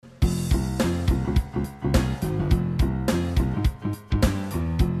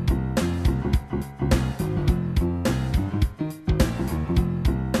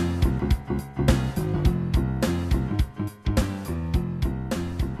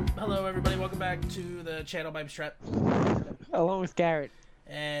Hello, everybody. Welcome back to the channel by Strep. Along with Garrett.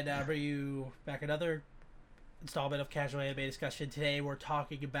 And bring you back another installment of Casual Anime Discussion. Today we're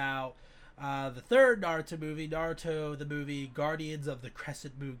talking about the third Naruto movie, Naruto the movie Guardians of the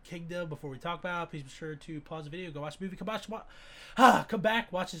Crescent Moon Kingdom. Before we talk about it, please be sure to pause the video, go watch the movie, come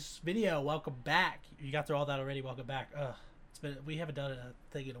back, watch this video. Welcome back. You got through all that already. Welcome back. We haven't done a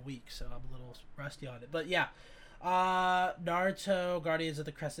thing in a week, so I'm a little rusty on it. But yeah, Naruto Guardians of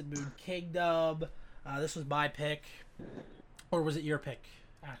the Crescent Moon Kingdom. This was my pick, or was it your pick?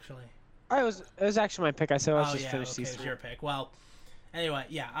 Actually, It was actually my pick. I said let's just finish okay, these it was three. your pick. Well, anyway,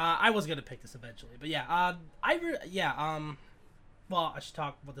 yeah, I was gonna pick this eventually, but yeah, well, I should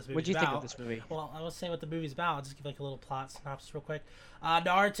talk about this movie. What do you think of this movie? Well, I will say what the movie's about. I'll just give like a little plot synopsis real quick.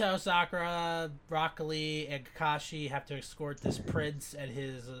 Naruto, Sakura, Rock Lee, and Kakashi have to escort this prince and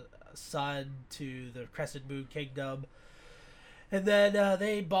his son to the Crescent Moon Kingdom. And then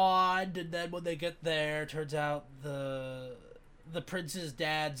they bond, and then when they get there, turns out the prince's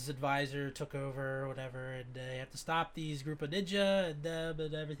dad's advisor took over or whatever, and they have to stop these group of ninja and them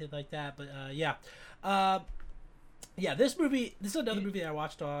and everything like that. But this is another movie that I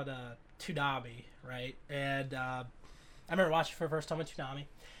watched on Toonami, right? And I remember watching it for the first time on Toonami,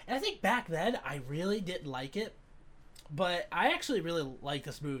 and I think back then I really didn't like it, but I actually really like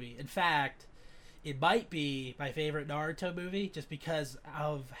this movie. In fact, it might be my favorite Naruto movie just because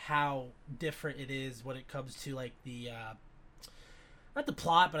of how different it is when it comes to like the not the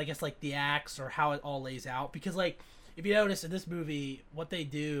plot, but I guess like the acts or how it all lays out. Because like if you notice in this movie, what they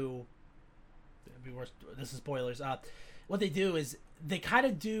do, this is spoilers. What they do is they kind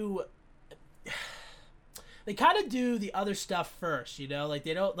of do the other stuff first. You know, like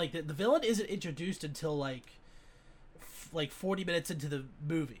they don't like the villain isn't introduced until like 40 minutes into the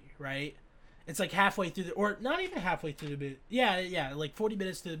movie, right? It's like halfway through or not even halfway through the movie. Yeah, like 40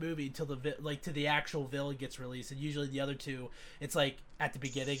 minutes to the movie until to the actual villain gets released, and usually the other two, it's like at the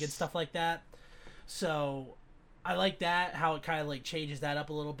beginning and stuff like that. So I like that how it kind of like changes that up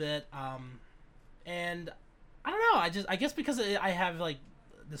a little bit. And I don't know. I guess because I have like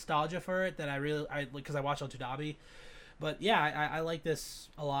nostalgia for it that I because I watched on Toonami. But yeah, I like this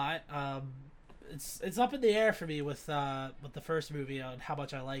a lot. It's up in the air for me with the first movie on how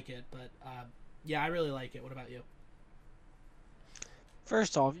much I like it, but yeah, I really like it. What about you?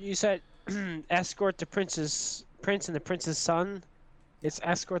 First off, you said escort the prince and the prince's son. It's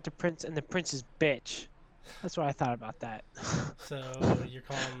escort the prince and the prince's bitch. That's what I thought about that. So you're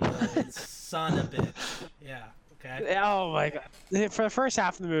calling the son a bitch? Yeah. Okay. Oh my god! For the first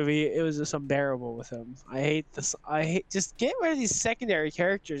half of the movie, it was just unbearable with him. I hate this. Just get rid of these secondary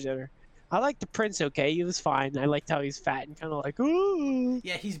characters that are. I like the prince. Okay, he was fine. I liked how he's fat and kind of like ooh.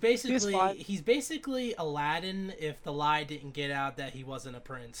 Yeah, he's basically Aladdin if the lie didn't get out that he wasn't a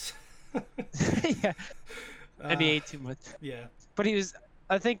prince. Yeah, and he ate too much. Yeah, but he was.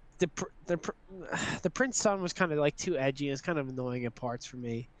 I think the prince's son was kind of like too edgy. It was kind of annoying at parts for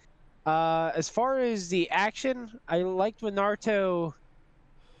me. As far as the action, I liked when Naruto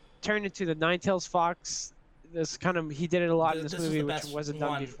turned into the Nine-Tails Fox. He did it a lot in this movie, which wasn't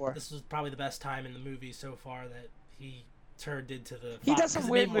done before. This was probably the best time in the movie so far that he turned into the Fox. He does some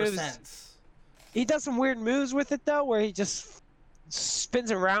weird moves. Sense. He does some weird moves with it though, where he just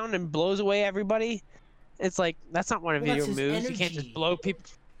spins around and blows away everybody. It's like that's not one of your moves. Energy. You can't just blow people.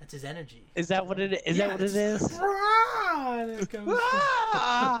 That's his energy. Is that what it is? Is that what it is?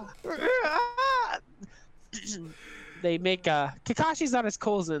 They make Kakashi's not as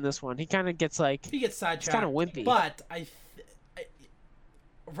cool as in this one. He kind of gets like he gets sidetracked. He's kind of wimpy. But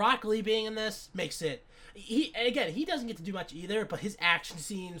Rock Lee being in this makes it. He doesn't get to do much either, but his action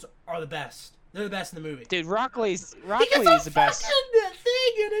scenes are the best. They're the best in the movie. Dude, Rock Lee is the best. Thing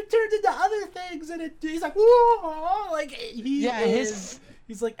and it turns into other things, and he's like whoa, like he's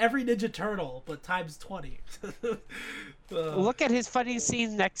like every Ninja Turtle, but times 20. Look at his funny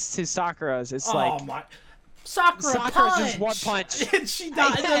scene next to Sakura's. It's Sakura's punch! just one punch. And she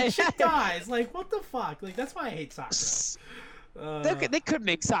dies. She dies. Like, what the fuck? Like, that's why I hate Sakura. They could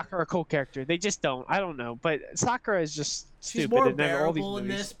make Sakura a cool character. They just don't. I don't know. But Sakura is just stupid. She's more in all these bearable in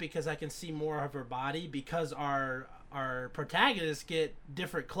movies. this because I can see more of her body because our protagonists get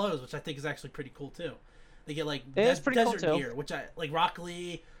different clothes, which I think is actually pretty cool, too. They get, like, desert gear, which I... Like, Rock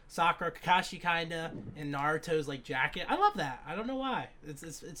Lee, Sakura, Kakashi, kinda, and Naruto's, like, jacket. I love that. I don't know why.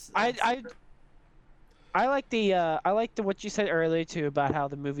 I like the what you said earlier too about how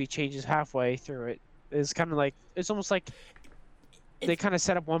the movie changes halfway through it. It's kind of like it's almost like they kind of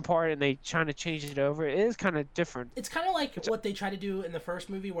set up one part and they trying to change it over. It is kind of different. It's kind of like what they tried to do in the first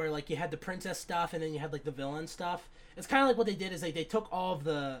movie, where like you had the princess stuff and then you had like the villain stuff. It's kind of like what they did is like they took all of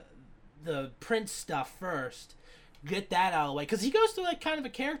the prince stuff first, get that out of the way, because he goes through like kind of a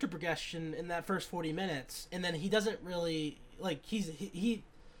character progression in that first 40 minutes, and then he doesn't really like he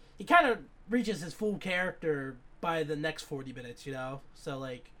kind of reaches his full character by the next 40 minutes, you know. So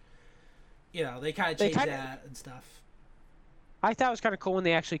like, you know, they kind of change that and stuff. I thought it was kind of cool when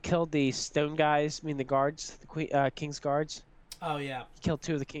they actually killed the stone guys. I mean, the guards, the king's guards. Oh yeah, he killed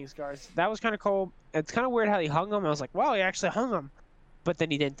 2 of the king's guards. That was kind of cool. It's kind of weird how he hung them. I was like, wow, he actually hung them. But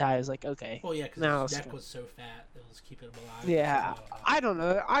then he didn't die. I was like, okay. Well, yeah, because his neck was so fat, it was keeping him alive. Yeah, I don't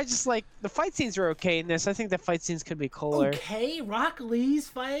know. I just like the fight scenes are okay in this. I think the fight scenes could be cooler. Okay, Rock Lee's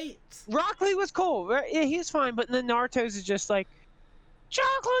fight. Rock Lee was cool. Yeah, he was fine. But then Naruto's is just like Shadow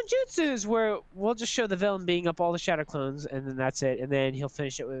Clone Jutsus, where we'll just show the villain being up all the Shadow Clones, and then that's it. And then he'll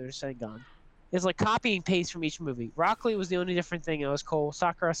finish it with a Rasengan. It's like copy and paste from each movie. Rock Lee was the only different thing. It was cool.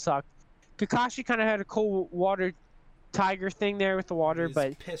 Sakura sucked. Kakashi kind of had a cool water tiger thing there with the water,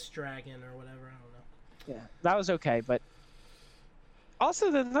 but piss dragon or whatever, I don't know. Yeah, that was okay. But also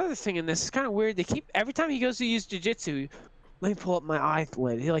another thing in this is kind of weird. They keep every time he goes to use jujitsu. Let me pull up my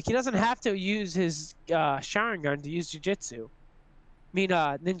eyelid. He doesn't have to use his Sharingan to use jujitsu. I mean,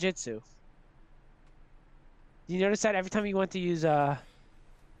 ninjutsu. You notice that every time he went to use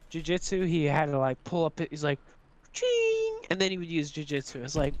jujitsu, he had to like pull up. He's like, ching, and then he would use jujitsu.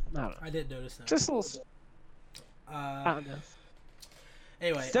 It's like I don't know. I didn't notice that. Just a little. I don't know.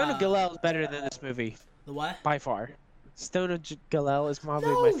 Anyway, Stone of Galel is better than this movie. The what? By far. Stone of Galel is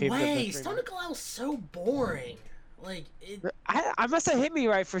probably my favorite. No way! Stone of Galel is so boring. Like it. I must have hit me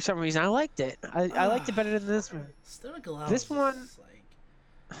right for some reason. I liked it. I liked it better than this one. Stone of Galel. This one.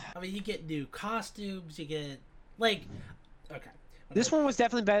 Like, I mean, you get new costumes. You get like. Okay. This one was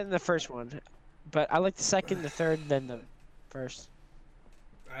definitely better than the first one, but I like the second, the third, then the first.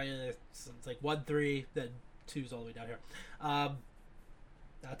 It's like 1, 3, then 2's all the way down here.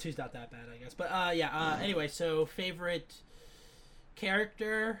 2's not that bad, I guess. But yeah. Anyway, so favorite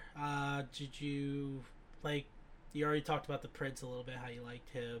character? Did you like? You already talked about the prince a little bit, how you liked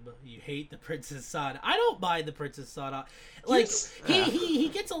him. You hate the prince's son. I don't mind the prince's son. Like he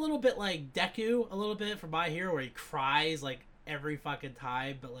gets a little bit like Deku a little bit from My Hero, where he cries like every fucking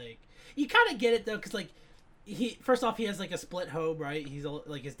time. But like you kind of get it though, because like he first off he has like a split home, right? He's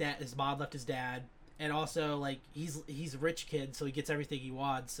like his mom left his dad. And also, like, he's a rich kid, so he gets everything he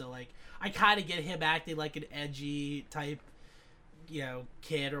wants. So, like, I kind of get him acting like an edgy type, you know,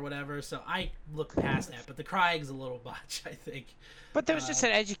 kid or whatever. So I look past that. But the crying's a little much, I think. But there's just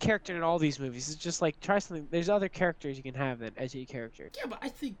an edgy character in all these movies. It's just like, try something. There's other characters you can have than edgy character. Yeah, but I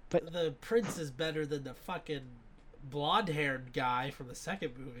think the prince is better than the fucking blonde-haired guy from the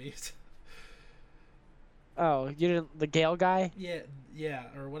second movie. Oh, you didn't the Gale guy? Yeah,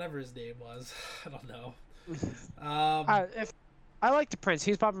 or whatever his name was. I don't know. If I like the prince,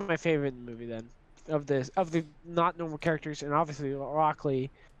 he's probably my favorite in the movie. Then of the not normal characters, and obviously Rock Lee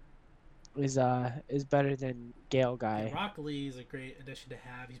is better than Gale guy. Yeah, Rock Lee is a great addition to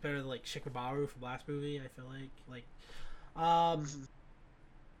have. He's better than like Shikamaru from last movie. I feel like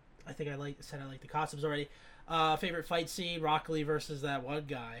I think I like the costumes already. Favorite fight scene: Rock Lee versus that one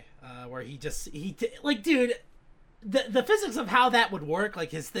guy, where like, dude, the physics of how that would work,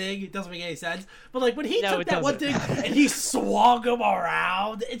 like his thing, it doesn't make any sense. But like when he took that one thing and he swung him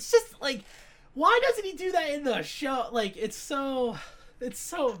around, it's just like, why doesn't he do that in the show? Like it's so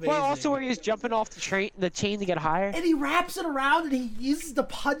amazing. Well, also where he's jumping off the chain to get higher, and he wraps it around and he uses the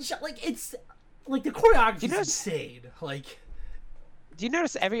punch. Like it's like the choreography is insane. Like. Do you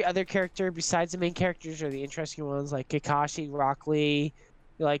notice every other character besides the main characters are the interesting ones, like Kakashi, Rock Lee,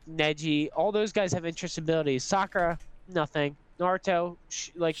 like Neji? All those guys have interesting abilities. Sakura, nothing. Naruto,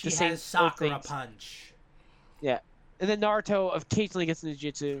 like she the same. Has Sakura punch. Yeah, and then Naruto occasionally gets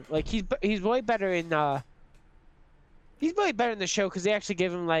ninjutsu. Like he's way better in the show because they actually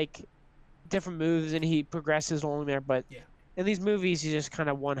give him like different moves and he progresses along there. But in these movies, he's just kind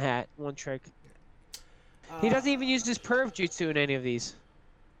of one trick. He doesn't even use his perv jutsu in any of these.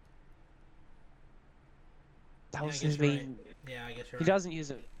 That was his main. Right. Yeah, I guess you're He doesn't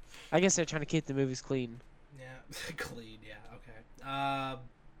use it. I guess they're trying to keep the movies clean. Yeah, clean. Yeah, okay.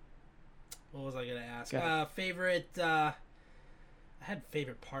 What was I gonna ask? Favorite. I had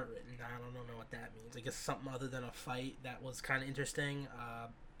favorite part written. I don't know what that means. I guess something other than a fight that was kind of interesting.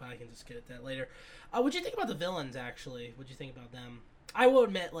 But I can just get at that later. What'd you think about the villains? Actually, what'd you think about them? I will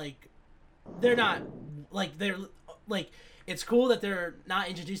admit, like. They're not like it's cool that they're not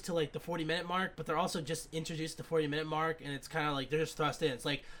introduced to like the 40-minute mark, but they're also just introduced to the 40-minute mark, and it's kind of like they're just thrust in. It's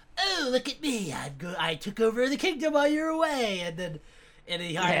like, oh, look at me, I took over the kingdom while you were away, and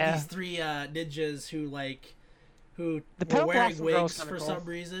he hired these 3 ninjas who were wearing wigs for some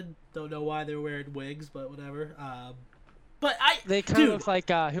reason. Don't know why they were wearing wigs, but whatever. But they kind of look like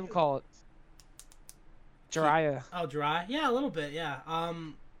who call it Jiraiya. Oh, Jiraiya? Yeah, a little bit, yeah.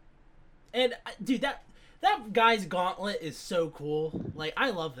 And dude, that guy's gauntlet is so cool. Like, I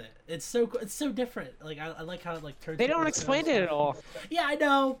love it. It's so cool. It's so different. Like, I like how it like turns. They don't explain it at all. Yeah, I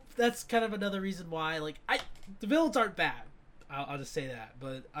know. That's kind of another reason why. Like, the villains aren't bad. I'll just say that.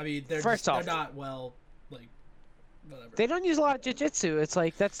 But I mean, they're not well. Like, whatever. They don't use a lot of jujitsu. It's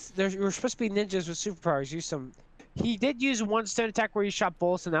like we're supposed to be ninjas with superpowers. Use some. He did use one stone attack where he shot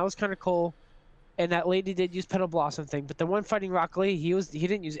bullets, and that was kind of cool. And that lady did use Petal Blossom thing, but the one fighting Rock Lee, he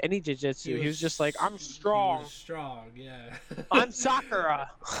didn't use any jujitsu. He was just like, I'm strong. He was strong, yeah. I'm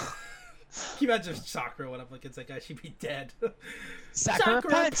Sakura. Can you imagine if Sakura went up against that guy? She'd be dead. Sakura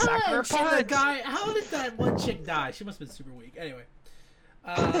punch! Sakura punch! The guy, how did that one chick die? She must have been super weak. Anyway.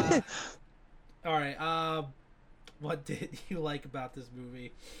 Alright, what did you like about this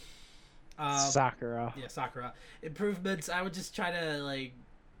movie? Sakura. Yeah, Sakura. Improvements, I would just try to, like,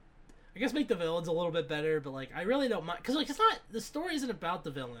 I guess make the villains a little bit better, but like I really don't mind because like it's not, the story isn't about the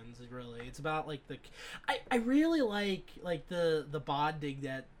villains really. It's about like I really like the bonding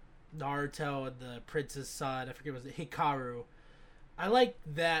that Naruto and the prince's son, I forget, was it Hikaru. I like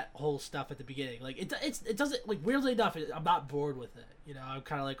that whole stuff at the beginning. Like it doesn't, like, weirdly enough, I'm not bored with it. You know, I'm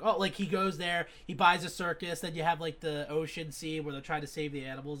kind of like, oh, like he goes there, he buys a circus, then you have like the ocean scene where they're trying to save the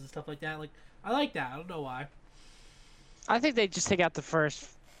animals and stuff like that. Like I like that. I don't know why. I think they just take out the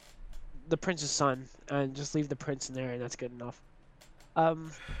prince's son and just leave the prince in there, and that's good enough. I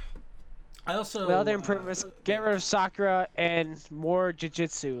also other improvements: get rid of Sakura and more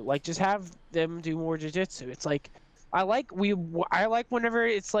jujitsu. Like, just have them do more jujitsu. It's like I like whenever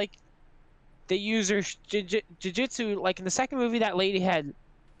it's like they use their jujitsu. Like in the second movie, that lady had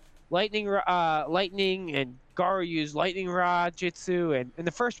lightning, and Garu used lightning rod jutsu, and in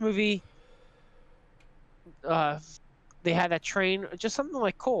the first movie, they had that train, just something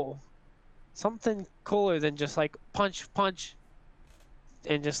like cool. Something cooler than just like punch,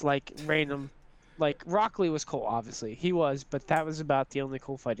 and just like random. Like Rock Lee was cool, obviously he was, but that was about the only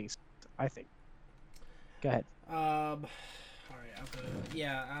cool fighting, I think. Go ahead. All right, I'll go.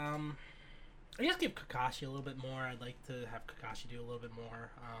 Yeah. I guess give Kakashi a little bit more. I'd like to have Kakashi do a little bit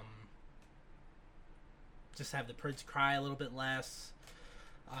more. Just have the prince cry a little bit less.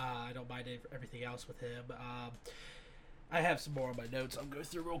 I don't mind everything else with him. I have some more on my notes I'll go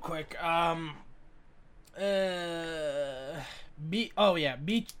through real quick.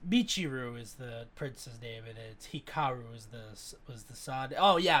 Michiru is the prince's name, and it's Hikaru was the son.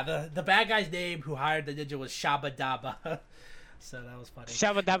 Oh yeah, the bad guy's name who hired the ninja was Shabadaba. So that was funny.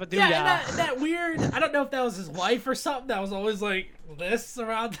 Shabadaba doo. Yeah, and that weird, I don't know if that was his wife or something, that was always like this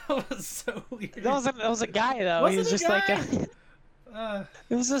around. That was so weird. That was a guy though. He was just like it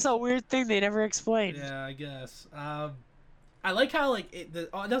was just a weird thing they never explained. Yeah, I guess. I like how like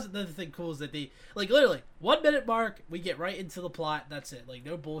another thing cool is that they like literally 1 minute mark, we get right into the plot. That's it. Like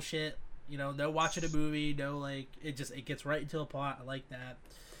no bullshit. You know, no watching a movie. No like it gets right into the plot. I like that.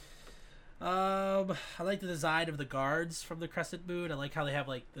 I like the design of the guards from the Crescent Moon. I like how they have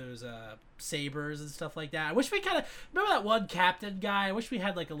like those sabers and stuff like that. I wish we kind of remember that one captain guy. I wish we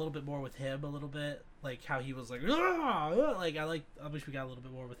had like a little bit more with him. A little bit like how he was like I wish we got a little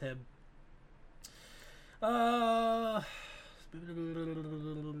bit more with him.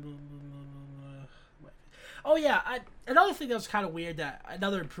 Oh yeah, another thing that was kind of weird, that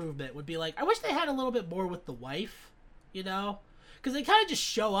another improvement would be like, I wish they had a little bit more with the wife, you know, because they kind of just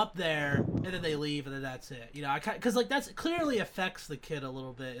show up there and then they leave and then that's it, you know. Because like that's clearly affects the kid a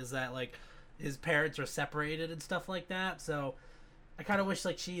little bit, is that like his parents are separated and stuff like that. So I kind of wish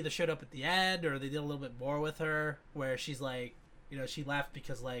like she either showed up at the end or they did a little bit more with her, where she's like, you know, she left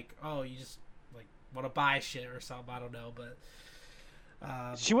because like, oh, you just like want to buy shit or something. I don't know, but.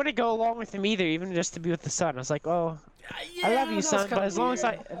 She wouldn't go along with him either, even just to be with the son. I was like, oh, yeah, I love you, son, but as long as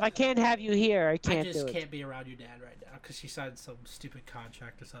if I can't have you here, I can't do it. I just can't be around your dad right now because she signed some stupid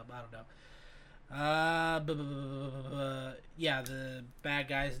contract or something. I don't know. Yeah, the bad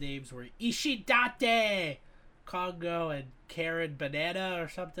guys' names were Ishidate, Kongo, and Karen Banana or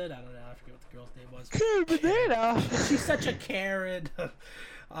something. I don't know. I forget what the girl's name was. Karen Banana. She's such a Karen.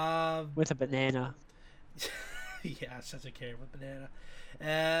 With a banana. Yeah, such a Karen with banana.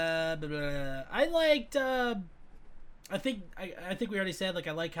 I liked. I think we already said, like,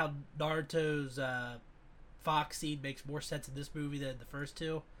 I like how Naruto's Fox scene makes more sense in this movie than the first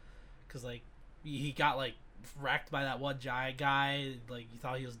two, because like he got like wrecked by that one giant guy, like you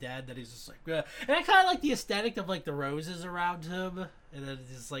thought he was dead, then he's just like and I kind of like the aesthetic of like the roses around him, and then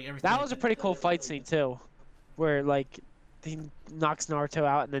just like everything. That was a pretty cool fight scene too, where like he knocks Naruto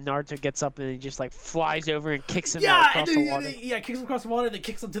out and then Naruto gets up and he just like flies over and kicks him out across the water. Yeah, kicks him across the water and then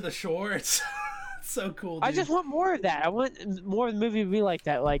kicks him to the shore. It's so cool, dude. I just want more of that. I want more of the movie to be like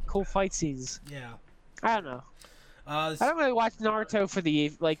that, like cool fight scenes. Yeah. I don't know. I don't really watch Naruto for the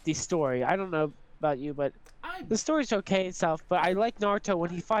story. I don't know about you, but the story's okay and stuff. But I like Naruto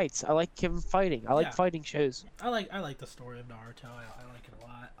when he fights. I like him fighting. I like fighting shows. I like the story of Naruto. I like it a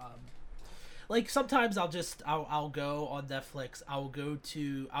lot. Like sometimes I'll go on Netflix. I'll go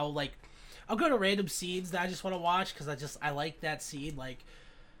to random scenes that I just want to watch because I like that scene. Like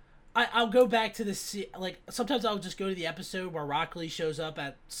I'll go back to the scene. Like sometimes I'll just go to the episode where Rock Lee shows up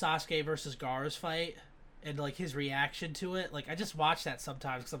at Sasuke versus Gaara's fight. And like his reaction to it, like I just watch that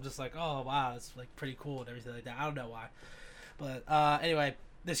sometimes because I'm just like, oh wow, that's like pretty cool and everything like that. I don't know why, but anyway,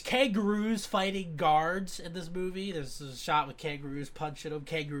 there's kangaroos fighting guards in this movie. There's a shot with kangaroos punching them,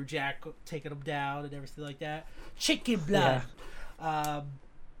 Kangaroo Jack taking them down, and everything like that. Chicken blood.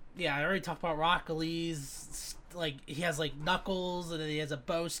 Yeah, I already talked about Rock Lee's. Like he has like knuckles, and then he has a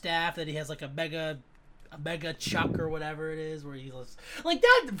bow staff, and he has like a mega chuck or whatever it is, where he looks like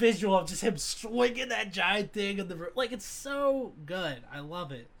that visual of just him swinging that giant thing in the like it's so good. I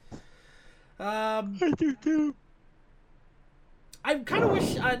love it. I do too. I kind of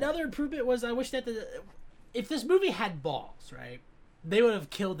wish another improvement was I wish that if this movie had balls, right, they would have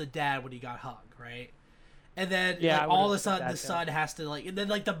killed the dad when he got hung, right? And then like, all of a sudden the son has to like, and then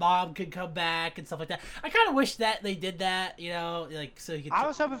like the mom could come back and stuff like that. I kind of wish that they did that, you know, like so he could. I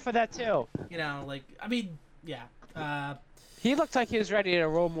was hoping for that too. You know, like I mean, yeah. He looked like he was ready to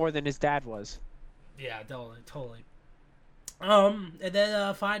roll more than his dad was. Yeah, totally. And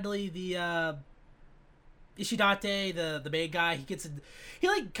then finally the Ishidate, the main guy, he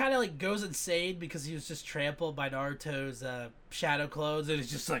like kind of like goes insane because he was just trampled by Naruto's shadow clones, and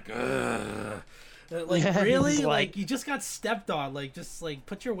it's just like, ugh. Like really, like you just got stepped on. Like just like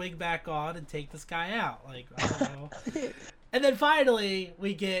put your wig back on and take this guy out. Like I don't know. And then finally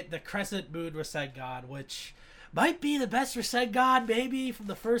we get the Crescent Moon Rasengan, which might be the best Rasengan maybe from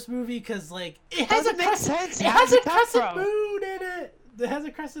the first movie because like it has a crescent moon in it. It has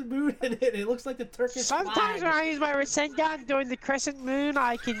a crescent moon in it. It looks like the Turkish Sometimes flag. when I use my Rasengan during the Crescent Moon,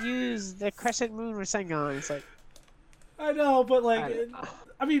 I can use the Crescent Moon Rasengan. It's like I know, but like.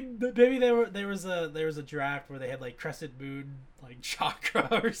 I mean, maybe there was a draft where they had like Crescent Moon like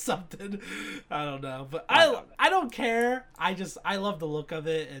chakra or something. I don't know, but I don't care. I love the look of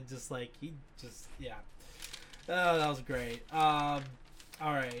it and just like yeah. Oh, that was great. All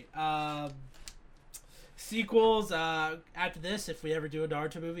right. Sequels. After this, if we ever do a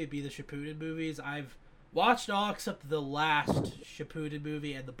Naruto movie, it'd be the Shippuden movies. I've watched all except the last Shippuden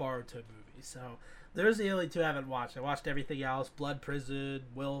movie and the Boruto movie. So. There's the only two I haven't watched. I watched everything else. Blood Prison,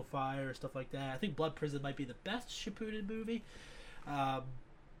 Will of Fire, stuff like that. I think Blood Prison might be the best Shippuden movie.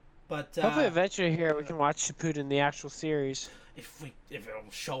 But hopefully eventually here we can watch Shippuden, the actual series. If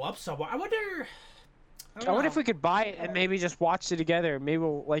it'll show up somewhere. I wonder if we could buy it and maybe just watch it together. Maybe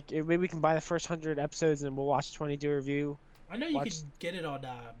maybe we can buy the first 100 episodes and we'll watch 20, do a review. I know you can get it on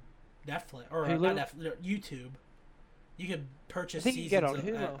Netflix or not Netflix, YouTube. You can purchase seasons. You can get on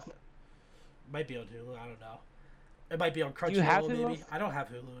Hulu. Might be on Hulu. I don't know. It might be on Crunchyroll. Do you have maybe. Hulu? I don't have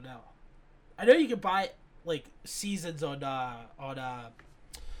Hulu now. I know you can buy like seasons on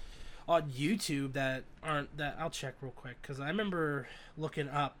YouTube that aren't that. I'll check real quick because I remember looking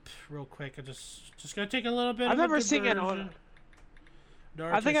up real quick. I just gonna take a little bit. I remember seeing it on.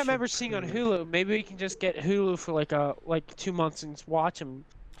 I think I remember seeing on Hulu. Maybe we can just get Hulu for like 2 months and watch them.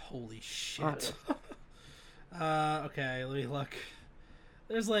 Holy shit. Okay, let me look.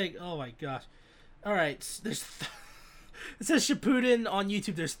 There's like, oh my gosh. All right, there's it says Shippuden on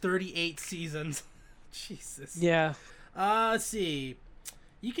YouTube. There's 38 seasons. Jesus. Yeah. Let's see.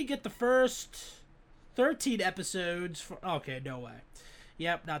 You can get the first 13 episodes for. Okay, no way.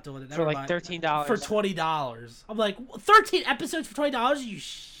 Yep, not doing it. For like $13. For $20. I'm like 13 episodes for $20. Are you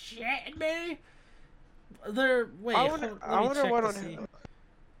shitting me? Wait. I wonder what on Hulu.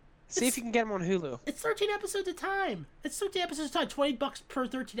 See if you can get them on Hulu. It's 13 episodes a time. It's 13 episodes a time. $20 per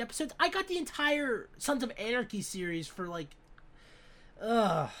 13 episodes. I got the entire Sons of Anarchy series for like.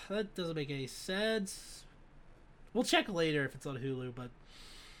 That doesn't make any sense. We'll check later if it's on Hulu, but.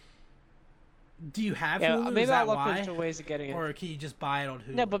 Do you have Hulu? Maybe Is that I'll look why? into ways of getting it. Or can you just buy it on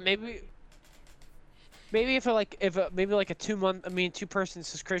Hulu? No, but maybe. Maybe maybe like a 2 month, 2-person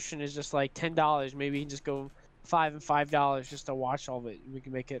subscription is just like $10. Maybe you can just go $5 just to watch all of it. We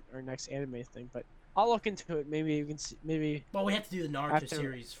can make it our next anime thing. But I'll look into it. Maybe you can see. Maybe. Well, we have to do the Naruto After-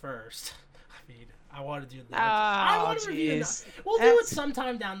 series first. I mean, I want to do Naruto. Ah, I want to review jeez. We'll do it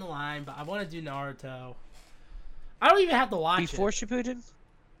sometime down the line, but I want to do Naruto. I don't even have to watch Before it. Shippuden?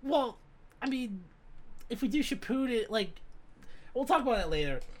 Well, I mean, if we do Shippuden, like, we'll talk about it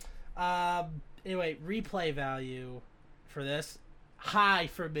later. Anyway, replay value for this, high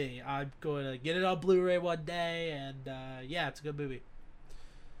for me. I'm going to get it on Blu-ray one day, and yeah, it's a good movie.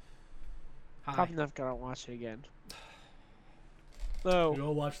 High. Probably not gonna watch it again. Low. You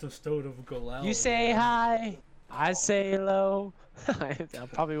don't watch the Stone of Golel. You say hi, I say low. I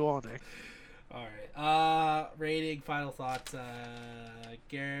probably won't. All right. Rating, final thoughts.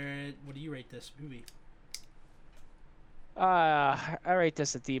 Garrett, what do you rate this movie? I rate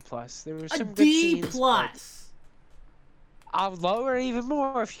this a D plus. There were A some good D scenes, plus. but I'll lower it even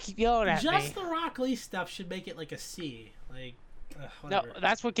more if you keep yelling at Just me. the Rock Lee stuff should make it like a C. Like, No, whatever.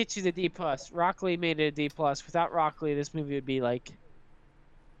 that's what gets you the D plus. Rock Lee made it a D plus. Without Rock Lee, this movie would be like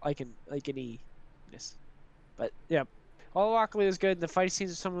an E. Yes. But yeah, all Rock Lee was good. The fight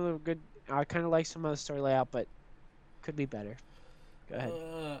scenes, some of them were good. I kind of like some of the story layout, but could be better. Go ahead.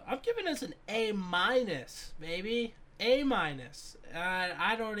 I'm giving this an A minus, maybe A minus.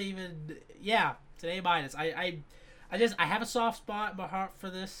 I don't even. Yeah, it's an A minus. I have a soft spot in my heart for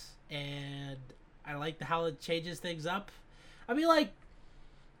this, and I like how it changes things up. I mean, like,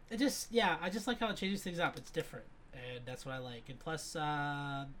 I just like how it changes things up. It's different, and that's what I like. And plus,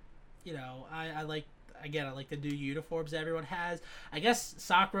 you know, I like. Again, I like the new uniforms that everyone has. I guess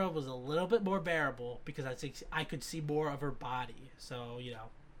Sakura was a little bit more bearable because I think I could see more of her body. So, you know,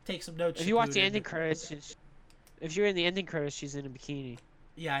 take some notes. If you watch the Shippuden. ending credits, if you're in the ending credits, she's in a bikini.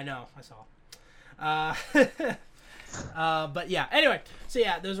 Yeah, I know. I saw. But yeah, anyway. So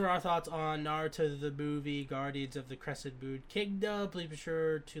yeah, those were our thoughts on Naruto the movie, Guardians of the Crescent Moon Kingdom. Please be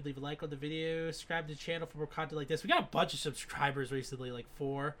sure to leave a like on the video. Subscribe to the channel for more content like this. We got a bunch of subscribers recently, like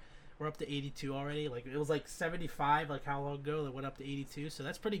 4. We're up to 82 already. Like, it was like 75, like how long ago that went up to 82. So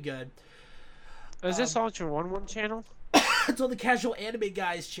that's pretty good. Is this on your one channel? It's on the Casual Anime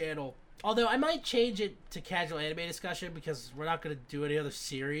Guys channel. Although I might change it to Casual Anime Discussion because we're not going to do any other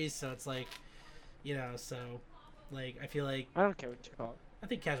series. So it's like, you know, so like I feel like I don't care what you call it. I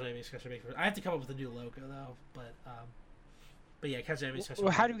think Casual Anime Discussion makes I have to come up with a new logo though, but yeah, Casual Anime Discussion.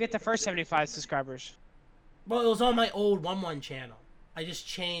 Well, how do we get the first 75 subscribers? Well, it was on my old 1 channel. I just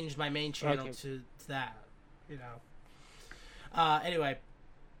changed my main channel Okay. to that, you know. Anyway,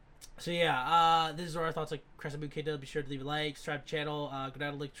 so yeah, this is our thoughts on Crescent Moon Kingdom. Be sure to leave a like, subscribe to the channel, go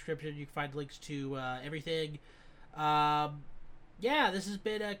down to the link description. You can find links to everything. Yeah, this has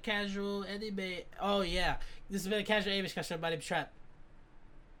been a Casual Anime. Oh yeah, this has been a Casual Anime Discussion. My name's Trap.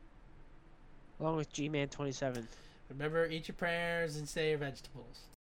 Along with G-Man 27. Remember, eat your prayers and say your vegetables.